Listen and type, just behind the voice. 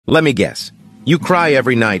Let me guess. You cry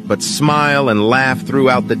every night, but smile and laugh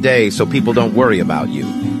throughout the day so people don't worry about you.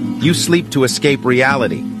 You sleep to escape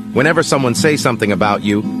reality. Whenever someone says something about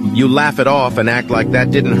you, you laugh it off and act like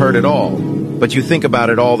that didn't hurt at all. But you think about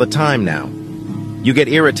it all the time now. You get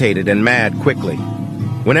irritated and mad quickly.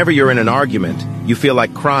 Whenever you're in an argument, you feel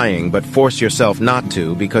like crying but force yourself not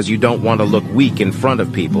to because you don't want to look weak in front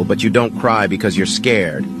of people, but you don't cry because you're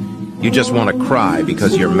scared. You just want to cry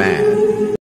because you're mad.